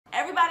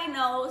everybody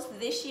knows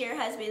this year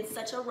has been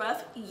such a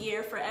rough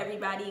year for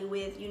everybody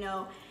with, you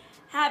know,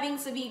 having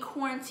to be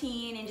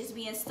quarantined and just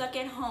being stuck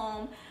at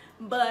home.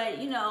 But,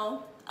 you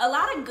know, a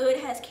lot of good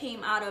has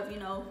came out of, you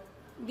know,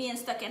 being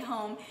stuck at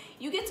home.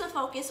 You get to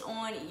focus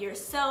on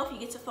yourself. You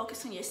get to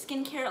focus on your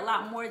skincare a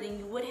lot more than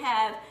you would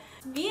have.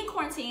 Being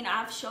quarantined,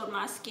 I've showed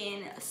my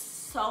skin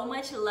so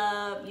much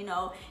love. You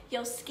know,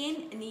 your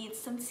skin needs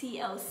some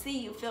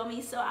TLC, you feel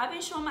me? So I've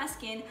been showing my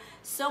skin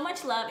so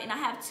much love, and I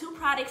have two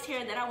products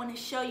here that I want to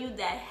show you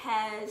that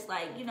has,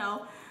 like, you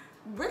know,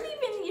 really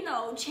been, you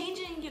know,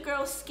 changing your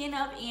girl's skin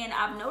up, and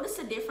I've noticed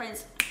a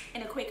difference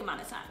in a quick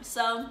amount of time.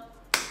 So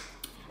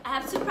I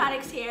have two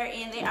products here,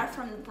 and they are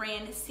from the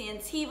brand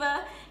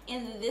Santeva,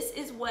 and this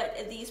is what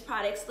these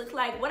products look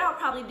like. What I'll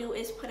probably do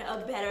is put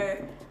a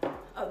better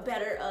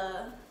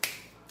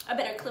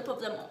clip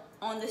of them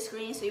on the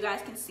screen so you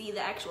guys can see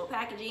the actual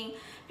packaging,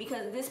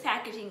 because this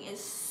packaging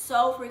is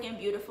so freaking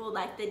beautiful.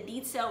 Like, the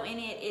detail in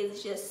it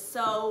is just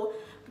so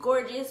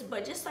gorgeous.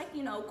 But just like,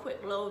 you know,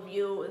 quick low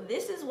view,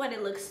 this is what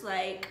it looks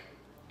like.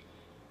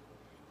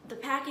 The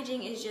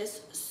packaging is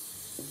just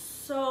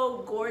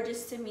so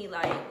gorgeous to me.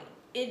 Like,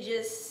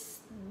 this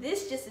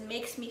just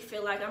makes me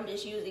feel like I'm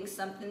just using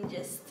something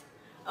just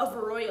of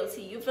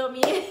royalty, you feel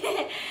me?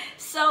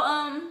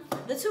 So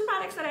the two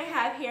products that I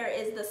have here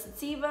is the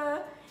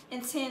Santeva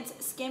Intense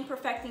Skin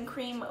Perfecting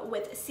Cream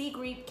with sea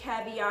green,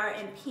 caviar,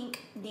 and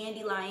pink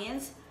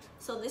dandelions.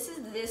 So this is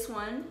this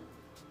one,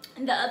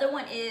 and the other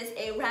one is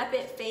a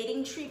rapid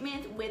fading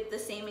treatment with the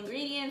same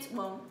ingredients.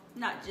 Well,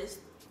 not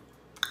just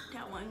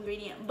that one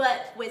ingredient,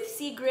 but with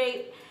sea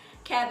grape,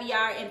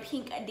 caviar, and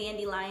pink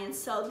dandelions.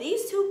 So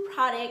these two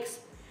products,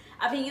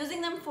 I've been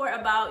using them for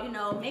about, you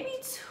know, maybe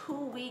 2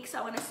 weeks,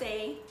 I want to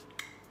say.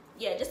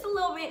 Yeah, just a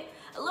little bit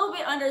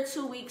under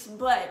 2 weeks,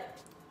 but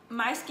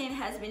my skin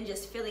has been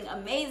just feeling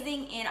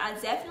amazing. And I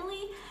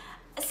definitely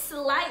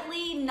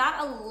slightly,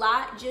 not a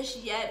lot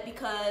just yet,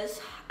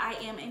 because I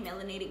am a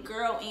melanated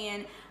girl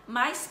and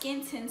my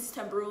skin tends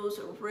to bruise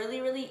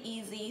really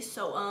easy.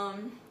 So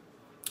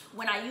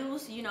when I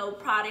use, you know,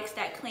 products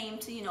that claim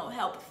to, you know,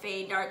 help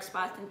fade dark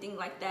spots and things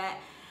like that,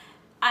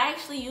 I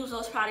actually use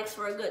those products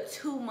for a good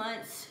 2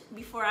 months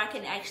before I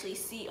can actually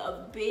see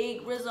a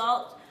big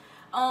result.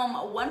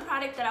 One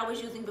product that I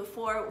was using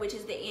before, which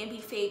is the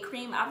Ambi Fade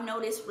Cream, I've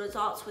noticed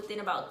results within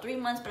about 3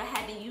 months, but I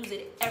had to use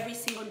it every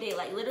single day.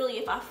 Like, literally,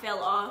 if I fell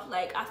off,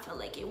 like, I felt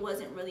like it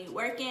wasn't really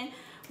working.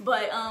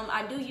 But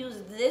I do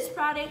use this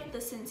product, the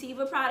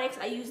Santeva products.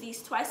 I use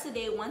these twice a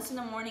day, once in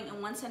the morning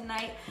and once at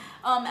night.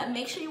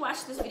 Make sure you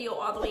watch this video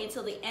all the way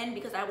until the end,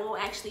 because I will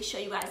actually show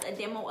you guys a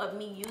demo of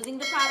me using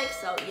the product.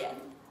 So yeah,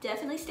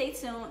 definitely stay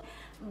tuned.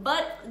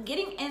 But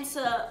getting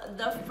into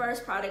the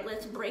first product,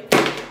 let's break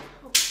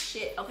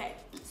shit, okay,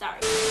 sorry.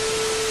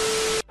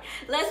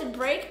 Let's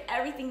break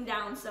everything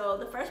down. So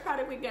the first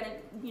product we're gonna,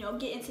 you know,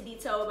 get into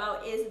detail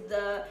about is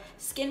the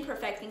Skin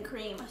Perfecting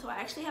Cream. So I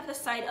actually have the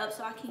site up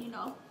so I can, you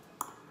know,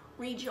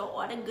 read you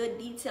all the good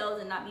details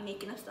and not be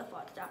making up stuff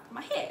off the top of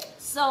my head.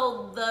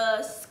 So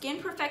the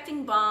Skin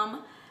Perfecting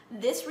Balm,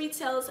 this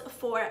retails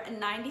for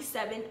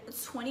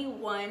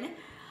 $97.21.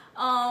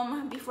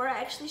 Before I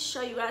actually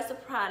show you guys the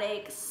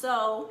product,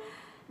 so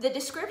the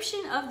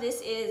description of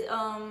this is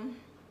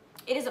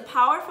it is a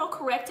powerful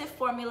corrective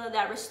formula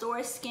that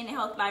restores skin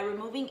health by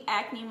removing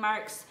acne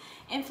marks,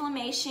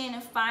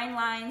 inflammation, fine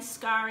lines,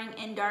 scarring,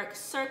 and dark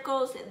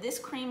circles. This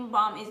cream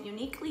balm is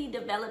uniquely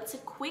developed to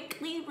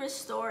quickly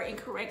restore and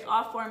correct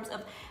all forms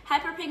of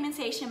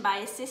hyperpigmentation by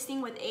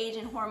assisting with age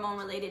and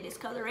hormone-related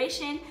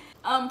discoloration.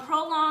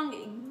 Prolonged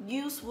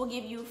use will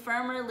give you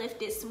firmer,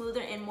 lifted,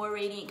 smoother, and more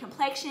radiant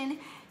complexion.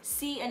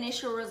 See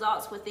initial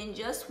results within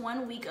just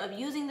 1 week of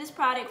using this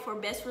product. For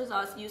best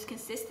results, use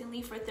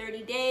consistently for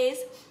 30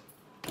 days.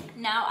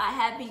 Now, I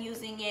have been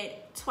using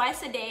it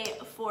twice a day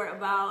for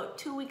about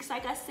 2 weeks.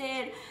 Like I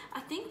said, I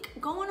think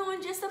going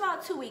on just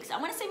about 2 weeks. I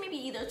want to say maybe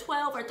either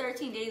 12 or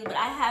 13 days, but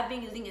I have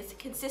been using it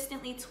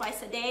consistently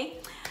twice a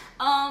day.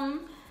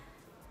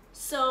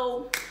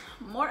 So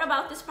more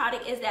about this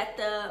product is that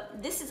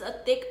this is a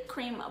thick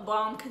cream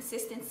balm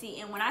consistency,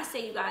 and when I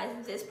say, you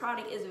guys, this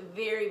product is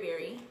very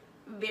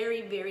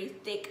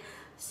thick.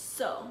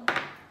 So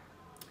I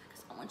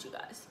want you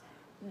guys,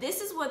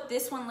 this is what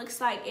this one looks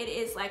like. It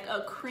is like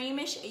a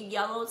creamish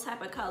yellow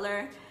type of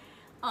color.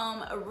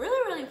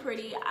 Really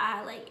pretty.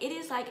 It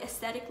is like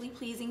aesthetically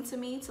pleasing to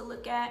me to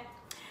look at.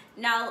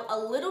 Now, a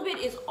little bit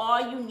is all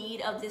you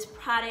need of this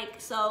product.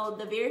 So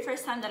the very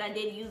first time that I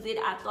did use it,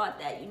 I thought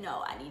that, you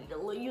know, I needed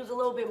to use a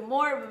little bit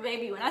more, but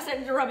baby, when I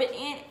started to rub it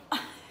in,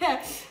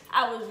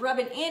 I was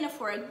rubbing in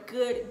for a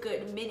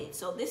good minute.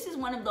 So this is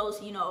one of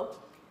those, you know,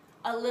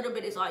 a little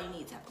bit is all you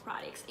need type of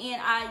products.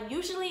 And I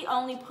usually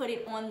only put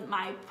it on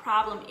my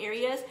problem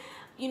areas.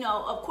 You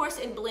know, of course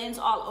it blends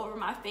all over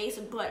my face,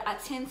 but I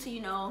tend to,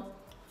 you know,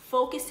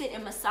 focus it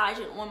and massage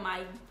it on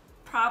my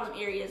problem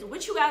areas,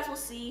 which you guys will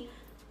see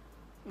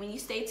when you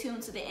stay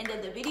tuned to the end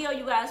of the video.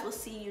 You guys will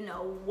see, you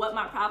know, what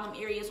my problem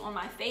areas on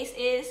my face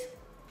is.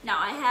 Now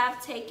I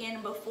have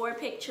taken before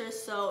pictures,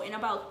 so in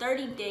about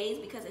 30 days,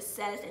 because it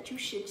says that you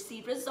should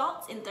see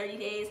results in 30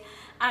 days,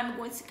 I'm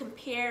going to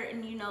compare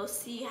and, you know,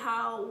 see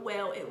how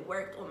well it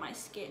worked on my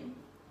skin.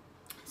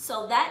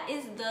 So that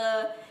is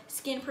the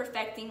Skin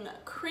Perfecting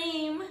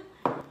Cream.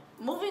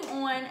 Moving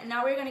on,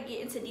 now we're gonna get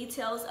into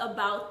details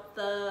about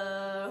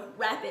the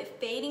Rapid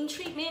Fading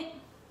Treatment.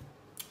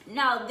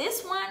 Now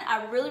this one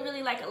I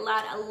really like a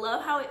lot. I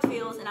love how it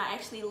feels, and I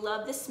actually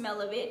love the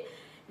smell of it.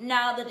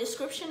 Now the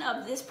description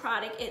of this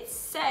product, it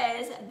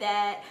says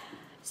that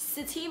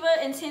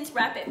Santeva Intense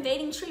Rapid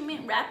Fading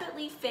Treatment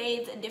rapidly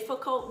fades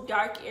difficult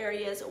dark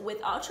areas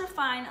with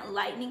ultra-fine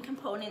lightening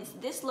components.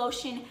 This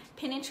lotion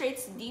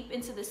penetrates deep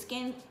into the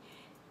skin,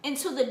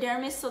 into the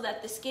dermis, so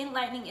that the skin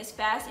lightening is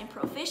fast and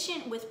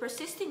proficient. With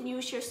persistent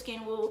use, your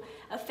skin will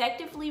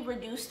effectively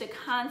reduce the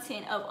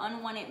content of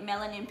unwanted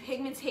melanin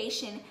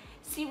pigmentation.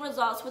 See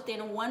results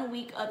within 1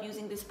 week of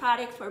using this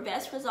product. For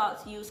best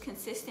results, use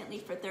consistently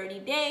for 30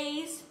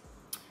 days.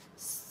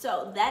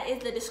 So that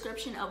is the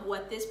description of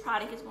what this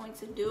product is going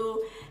to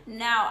do.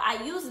 Now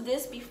I used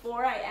this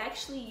before I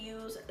actually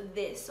use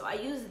this. So I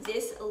used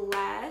this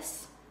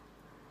last.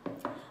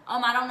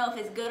 I don't know if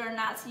it's good or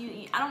not to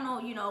use. I don't know,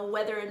 you know,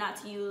 whether or not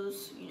to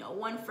use, you know,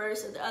 one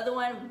first or the other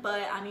one,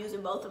 but I'm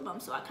using both of them,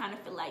 so I kind of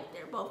feel like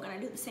they're both gonna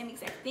do the same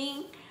exact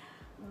thing.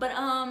 But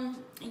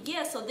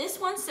yeah, so this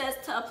one says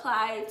to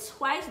apply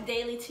twice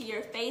daily to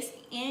your face,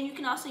 and you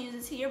can also use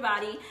it to your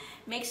body.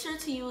 Make sure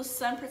to use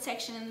sun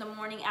protection in the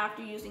morning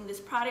after using this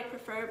product.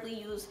 Preferably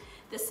use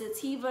the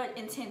Santeva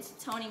Intense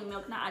Toning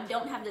Milk. Now I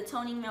don't have the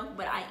toning milk,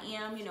 but I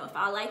am, you know, if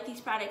I like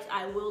these products,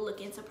 I will look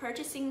into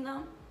purchasing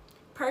the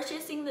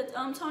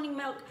toning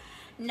milk.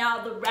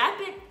 Now the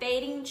Rapid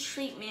Fading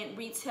Treatment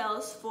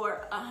retails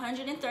for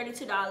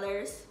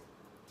 $132.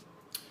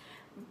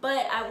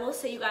 But I will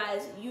say, you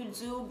guys, you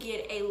do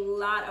get a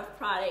lot of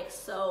products.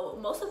 So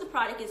most of the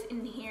product is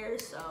in here,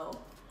 so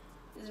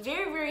it's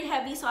very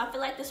heavy. So I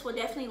feel like this will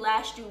definitely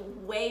last you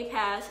way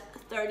past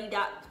 $30.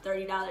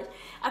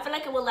 I feel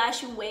like it will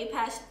last you way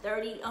past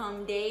 30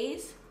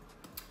 days.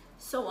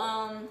 So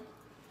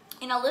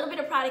and a little bit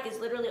of product is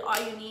literally all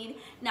you need.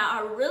 Now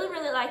I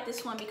really like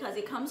this one because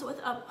it comes with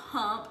a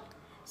pump.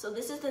 So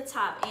this is the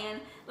top, and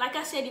like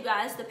I said, you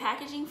guys, the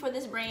packaging for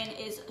this brand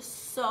is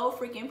so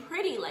freaking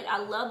pretty. Like, I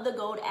love the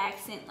gold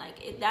accent.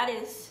 Like, that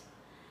is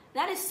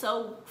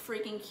so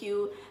freaking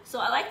cute. So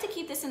I like to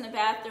keep this in the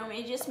bathroom.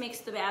 It just makes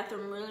the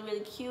bathroom really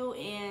cute,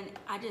 and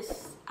I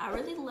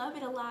really love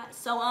it a lot.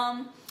 So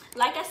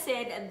like I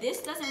said,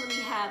 this doesn't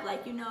really have,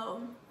 like, you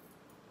know,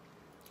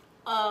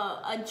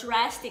 a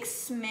drastic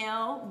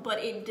smell,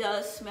 but it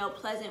does smell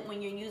pleasant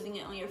when you're using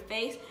it on your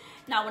face.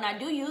 Now when I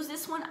do use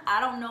this one,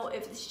 I don't know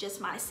if it's just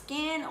my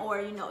skin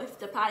or, you know, if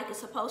the product is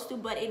supposed to,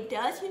 but it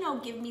does, you know,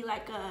 give me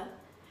like a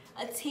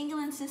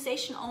tingling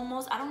sensation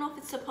almost. I don't know if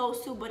it's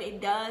supposed to, but it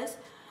does.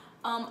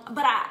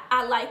 But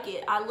I like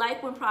it. I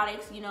like when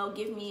products, you know,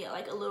 give me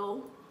like a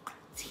little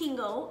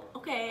tingle.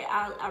 Okay,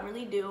 I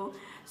really do.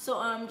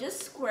 So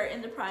just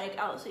squirting the product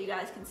out so you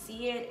guys can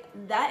see it.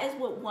 That is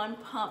what one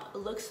pump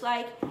looks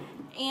like,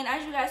 and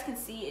as you guys can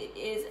see, it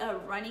is a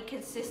runny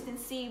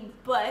consistency,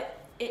 but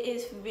it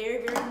is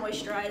very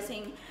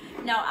moisturizing.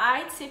 Now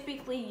I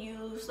typically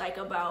use like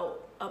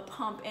about a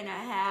pump and a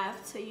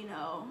half to, you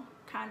know,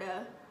 kind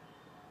of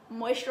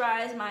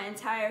moisturize my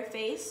entire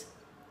face.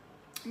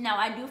 Now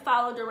I do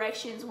follow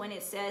directions when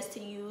it says to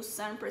use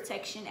sun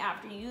protection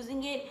after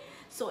using it.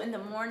 So in the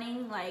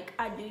morning, like,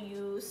 I do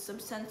use some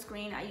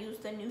sunscreen. I use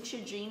the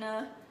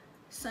Neutrogena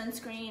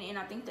sunscreen, and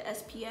I think the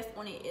SPF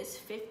on it is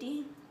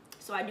 50.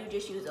 So I do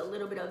just use a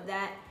little bit of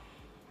that.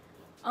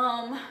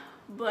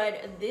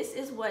 But this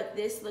is what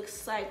this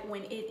looks like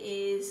when it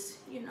is,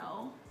 you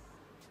know,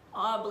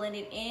 all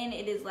blended in.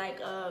 It is like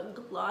a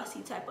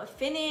glossy type of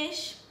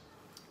finish,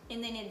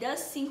 and then it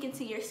does sink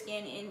into your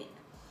skin, and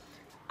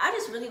I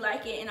just really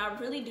like it, and I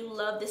really do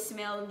love the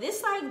smell.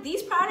 These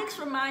products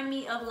remind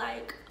me of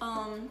like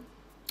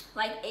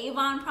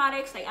Avon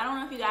products. Like, I don't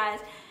know if you guys,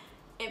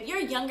 if you're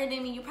younger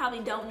than me, you probably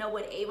don't know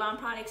what Avon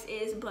products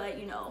is, but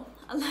you know,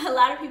 a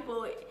lot of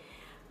people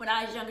when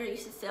I was younger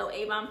used to sell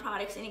Avon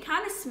products, and it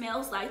kind of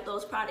smells like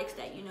those products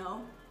that, you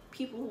know,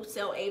 people who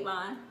sell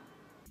Avon